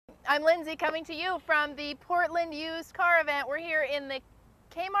I'm Lindsay, coming to you from the Portland Used Car Event. We're here in the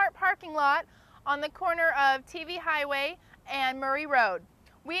Kmart parking lot on the corner of TV Highway and Murray Road.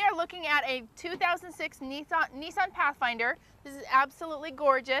 We are looking at a 2006 Nissan Pathfinder. This is absolutely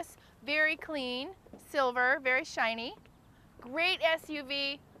gorgeous, very clean, silver, very shiny. Great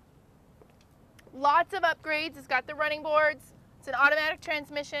SUV, lots of upgrades. It's got the running boards, it's an automatic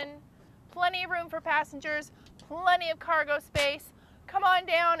transmission, plenty of room for passengers, plenty of cargo space. Come on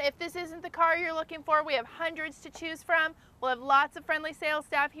down. If this isn't the car you're looking for, we have hundreds to choose from. We'll have lots of friendly sales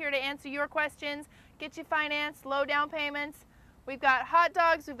staff here to answer your questions, get you financed, low down payments. We've got hot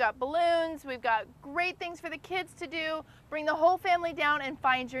dogs, we've got balloons, we've got great things for the kids to do. Bring the whole family down and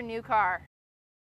find your new car.